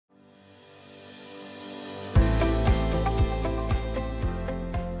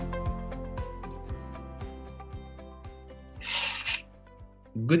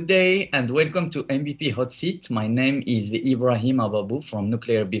Good day and welcome to MVP Hot Seat. My name is Ibrahim Ababou from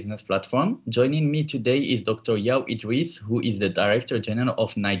Nuclear Business Platform. Joining me today is Dr. Yau Idris, who is the Director General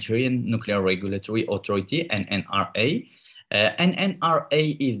of Nigerian Nuclear Regulatory Authority, NNRA.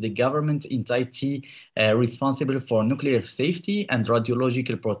 NNRA is the government entity responsible for nuclear safety and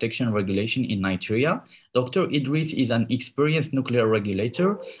radiological protection regulation in Nigeria. Dr. Idris is an experienced nuclear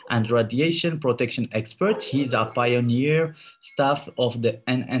regulator and radiation protection expert. He is a pioneer staff of the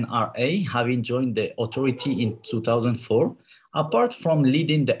NNRA, having joined the authority in 2004. Apart from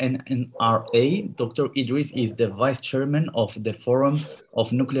leading the NNRA, Dr. Idris is the vice chairman of the Forum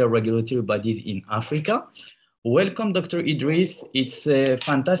of Nuclear Regulatory Bodies in Africa. Welcome, Dr. Idris. It's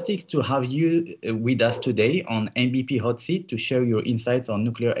fantastic to have you with us today on MVP Hot Seat to share your insights on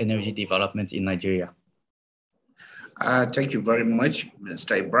nuclear energy development in Nigeria. Thank you very much,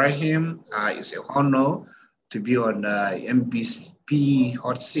 Mr. Ibrahim. It's an honor to be on MVP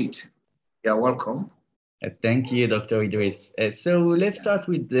Hot Seat. You're welcome. Thank you, Dr. Idris. So let's start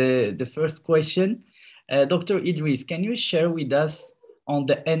with the first question. Dr. Idris, can you share with us on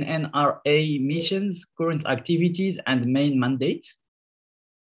the NNRA missions, current activities, and main mandate?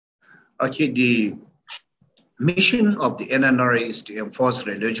 Okay, the mission of the NNRA is to enforce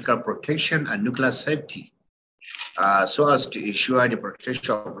radiological protection and nuclear safety so as to ensure the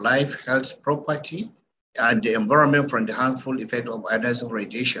protection of life, health, property, and the environment from the harmful effect of ionizing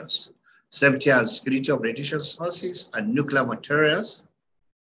radiations, safety and security of radiation sources and nuclear materials,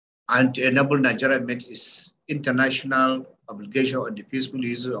 and to enable Nigeria to meet its international obligation on the peaceful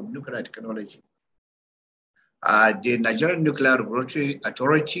use of nuclear technology. The Nigerian Nuclear Regulatory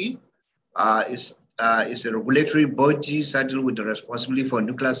Authority is a regulatory body saddled with the responsibility for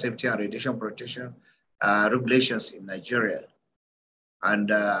nuclear safety and radiation protection regulations in Nigeria. And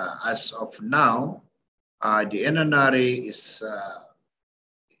as of now, the NNRA is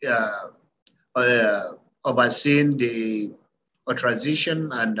overseeing the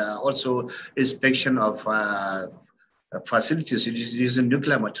authorization and also inspection of facilities using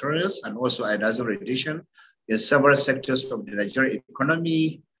nuclear materials and also ionizing radiation in several sectors of the Nigerian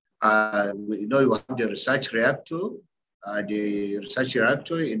economy. We have the research reactor, at the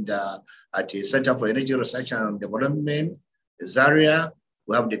Center for Energy Research and Development, Zaria.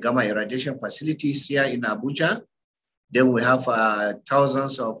 We have the gamma irradiation facilities here in Abuja. Then we have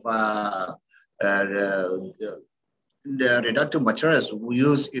thousands of the reductive materials we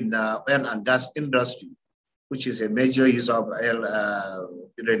use in the oil and gas industry, which is a major use of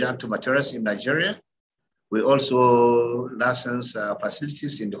reductive materials in Nigeria. We also license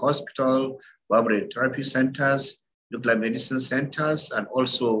facilities in the hospital, we have radiotherapy centers, nuclear medicine centers, and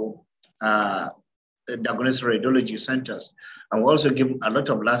also diagnostic radiology centers. And we also give a lot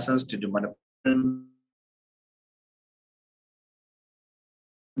of license to the manufacturing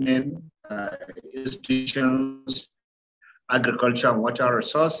institutions, agriculture and water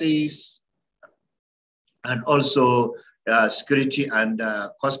resources, and also security and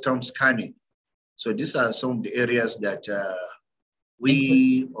customs scanning. So these are some of the areas that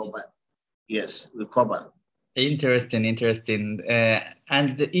we cover. Interesting.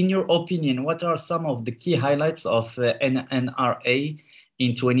 And in your opinion, what are some of the key highlights of NNRA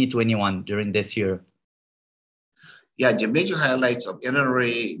in 2021 during this year? Yeah, the major highlights of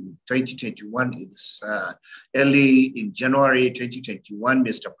NNRA in 2021 is early in January 2021,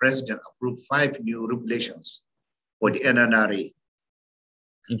 Mr. President approved 5 new regulations for the NNRA.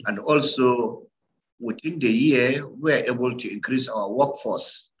 And also within the year, we are able to increase our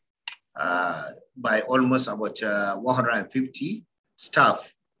workforce by almost about 150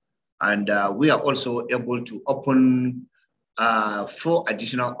 staff. And we are also able to open 4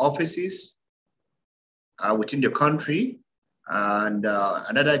 additional offices within the country. And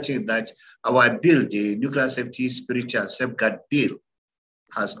another thing that our bill, the Nuclear Safety, Security and Safeguard Bill,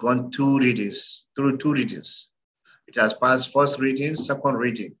 has gone through 2 readings. It has passed first reading, second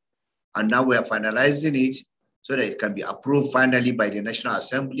reading, and now we are finalizing it so that it can be approved finally by the National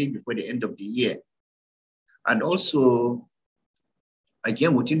Assembly before the end of the year. And also,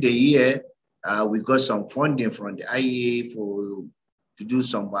 again, within the year, we got some funding from the IEA to do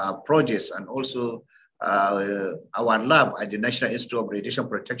some projects, and also our lab at the National Institute of Radiation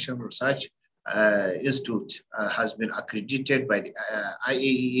Protection Research Institute has been accredited by the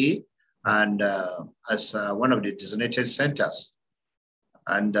IAEA and as one of the designated centers.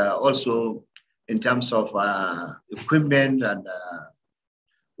 And also in terms of equipment, and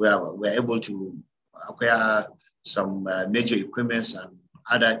we're able to acquire some major equipments and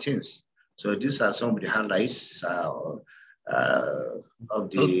other things. So these are some of the highlights of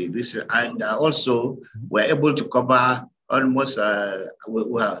this, and also we're able to cover almost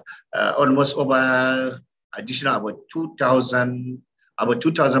almost over additional about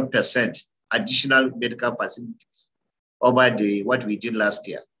 2,000% additional medical facilities over what we did last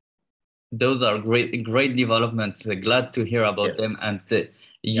year. Those are great developments. Glad to hear about them. And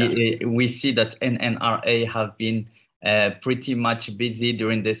we see that NNRA have been pretty much busy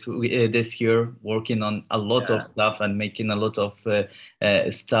during this year, working on a lot of stuff and making a lot of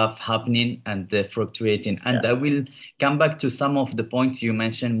stuff happening and fluctuating. And I will come back to some of the points you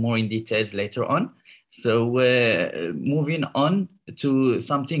mentioned more in details later on. So moving on to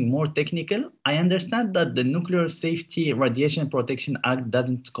something more technical, I understand that the Nuclear Safety Radiation Protection Act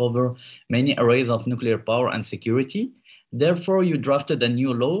doesn't cover many areas of nuclear power and security. Therefore, you drafted a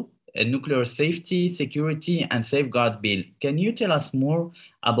new law, a Nuclear Safety, Security and Safeguard Bill. Can you tell us more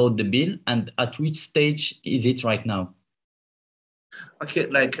about the bill and at which stage is it right now? Okay,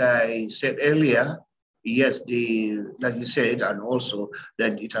 like I said earlier, yes, like you said, and also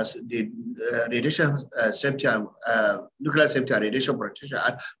that it has the radiation safety and nuclear safety and radiation protection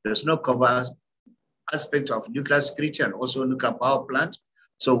act does not cover aspect of nuclear security and also nuclear power plant.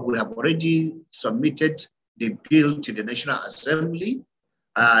 So we have already submitted the bill to the National Assembly.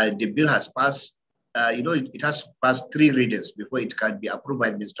 The bill has passed. It has passed 3 readings before it can be approved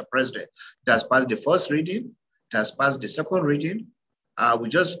by Mr. President. It has passed the first reading. It has passed the second reading. We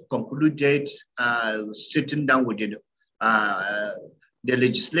just concluded sitting down with the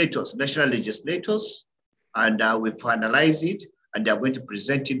legislators, national legislators, and we finalize it, and they're going to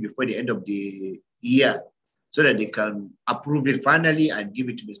present it before the end of the year so that they can approve it finally and give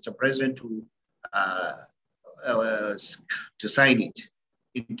it to Mr. President to sign it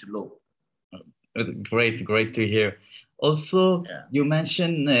into law. Great to hear. Also, you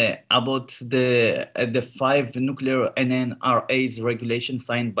mentioned about the 5 nuclear NNRA's regulations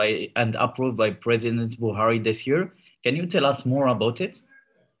signed by and approved by President Buhari this year. Can you tell us more about it?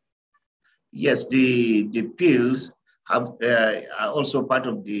 Yes, the bills are also part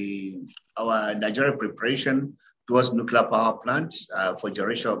of our Nigerian preparation towards nuclear power plants for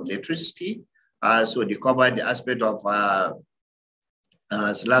generation of electricity. So they cover the aspect of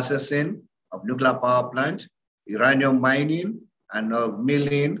licensing of nuclear power plant, uranium mining and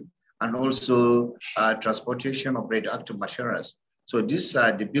milling, and also transportation of radioactive materials. So these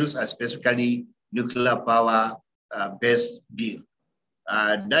the bills are specifically nuclear power based bill.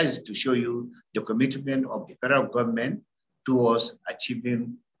 That is to show you the commitment of the federal government towards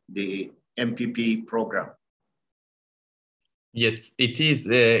achieving the MPP program. Yes, it is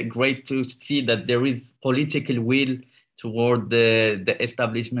great to see that there is political will toward the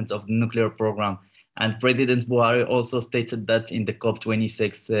establishment of the nuclear program. And President Buhari also stated that in the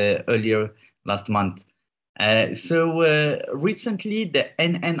COP26 earlier last month. Recently, the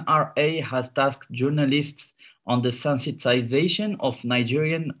NNRA has tasked journalists on the sensitization of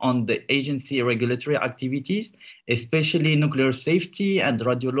Nigerian on the agency regulatory activities, especially nuclear safety and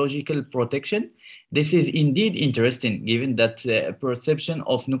radiological protection. This is indeed interesting, given that perception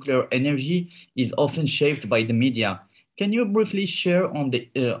of nuclear energy is often shaped by the media. Can you briefly share on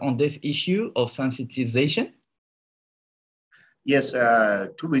this issue of sensitization? Yes,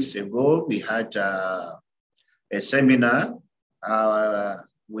 2 weeks ago, we had a seminar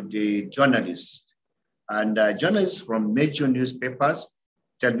with the journalists. And journalists from major newspapers,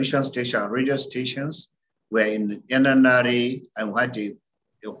 television stations, radio stations were in NNRA, and we had a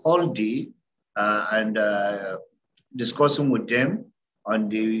whole day and discussing with them on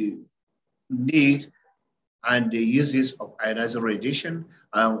the need and the uses of ionizing radiation,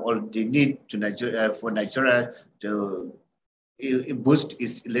 or the need for Nigeria to boost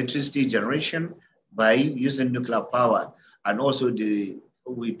its electricity generation by using nuclear power. And also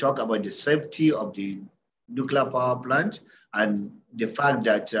we talk about the safety of the nuclear power plant and the fact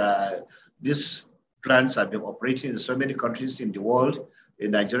that these plants have been operating in so many countries in the world.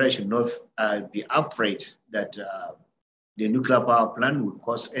 Nigeria should not be afraid that the nuclear power plant will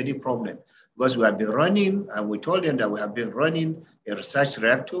cause any problem. Because we have been running, and we told them that we have been running a research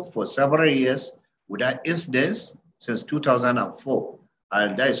reactor for several years without incidents since 2004.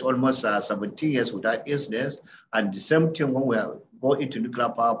 And that is almost 17 years without incidents. And the same thing when we go into nuclear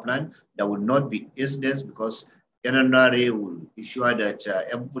power plant, there will not be incidents because NNRA will ensure that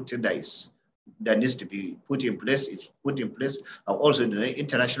everything that needs to be put in place is put in place. And also the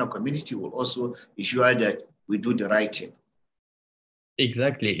international community will also ensure that we do the right thing.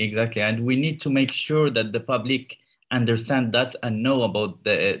 Exactly. And we need to make sure that the public understand that and know about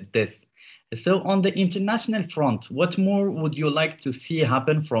this. So on the international front, what more would you like to see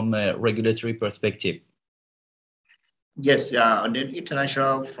happen from a regulatory perspective? Yes, on the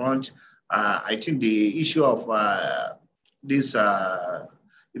international front, I think the issue of these,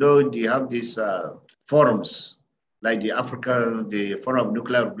 they have these forums like the Forum of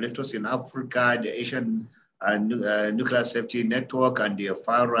Nuclear Regulators in Africa, the Asian Nuclear Safety Network, and the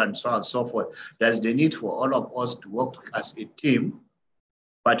FARO, and so on and so forth. There's the need for all of us to work as a team,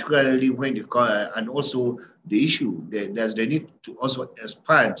 particularly when and also the issue, there's the need to also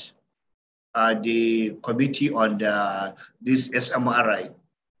expand the committee on this SMRI,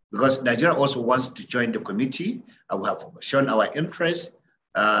 because Nigeria also wants to join the committee. We have shown our interest.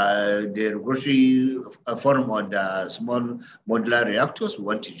 The regulatory forum on the small modular reactors, we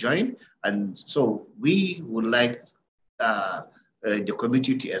want to join. And so we would like the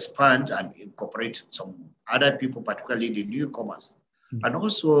committee to expand and incorporate some other people, particularly the newcomers. Mm-hmm. And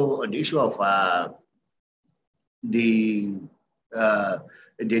also on the issue of the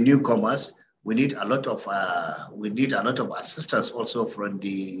newcomers, we need a lot of assistance also from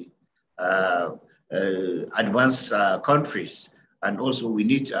the advanced countries. And also we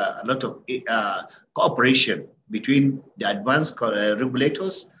need a lot of cooperation between the advanced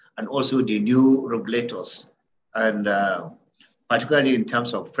regulators and also the new regulators. And particularly in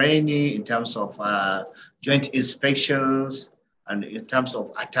terms of training, in terms of joint inspections, and in terms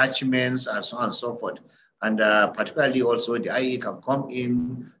of attachments and so on and so forth. And particularly also the IE can come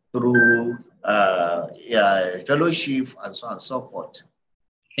in through fellowship and so on and so forth.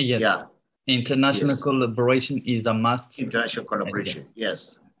 Yes. Yeah. International collaboration is a must. International collaboration,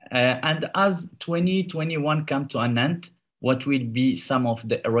 yes. And as 2021 comes to an end, what will be some of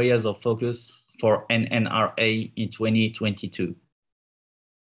the areas of focus for NNRA in 2022?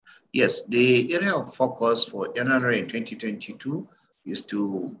 Yes, the area of focus for NNRA in 2022 is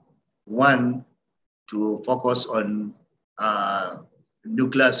to, one, to focus on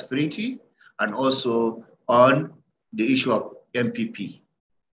nuclear security and also on the issue of MPP.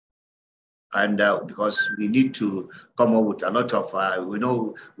 And because we need to come up with a lot of, we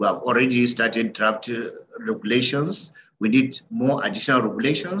know we have already started draft regulations. We need more additional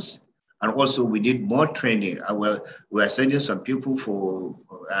regulations, and also we need more training. We are sending some people for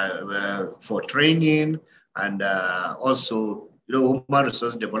training, and also, human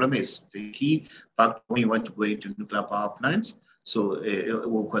resource development is the key factor when you want to go into nuclear power plants. So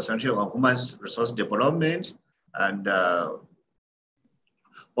we'll concentrate on human resource development and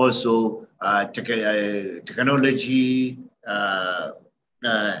also technology,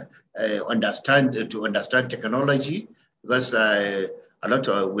 understand technology, because we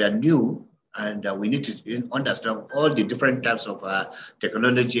are new, and we need to understand all the different types of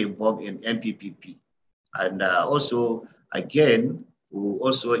technology involved in MPPP. And also, again, we'll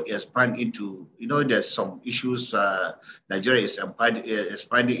also expand into, there's some issues. Nigeria is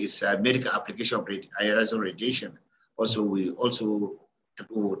expanding its medical application of ionizing radiation. Also, we also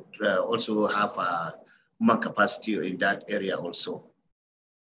have more capacity in that area also.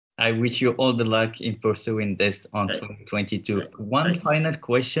 I wish you all the luck in pursuing this on 2022. One final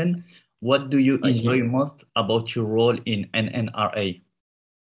question. What do you enjoy most about your role in NNRA?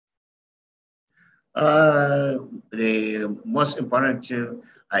 The most important thing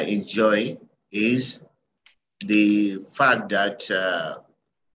I enjoy is the fact that,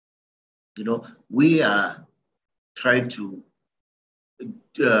 we are trying to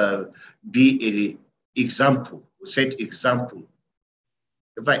be an example, set example.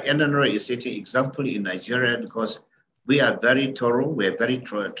 In fact, NNRA is setting example in Nigeria because we are very thorough, we are very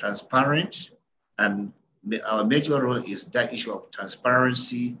transparent, and our major role is that issue of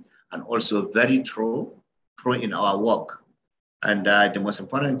transparency, and also very true in our work. And the most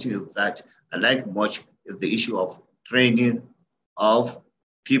important thing that I like much is the issue of training of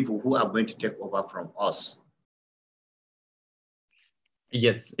people who are going to take over from us.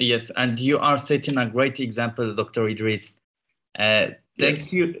 Yes, and you are setting a great example, Dr. Idris.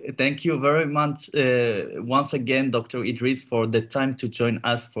 Thank you very much once again, Dr. Idris, for the time to join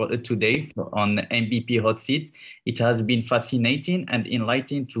us for today on MVP Hot Seat. It has been fascinating and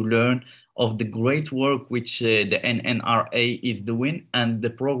enlightening to learn of the great work which the NNRA is doing and the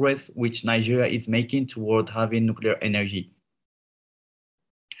progress which Nigeria is making toward having nuclear energy.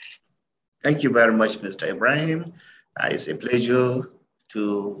 Thank you very much, Mr. Ibrahim. It's a pleasure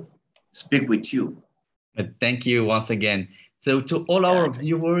to speak with you. Thank you once again. So to all our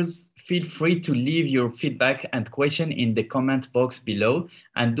viewers, feel free to leave your feedback and question in the comment box below,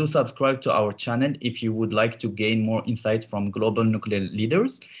 and do subscribe to our channel if you would like to gain more insight from global nuclear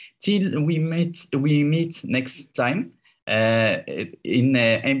leaders. Till we meet next time in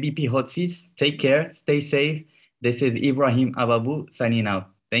MVP Hot Seats. Take care, stay safe. This is Ibrahim Ababou signing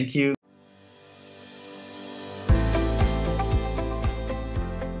out. Thank you.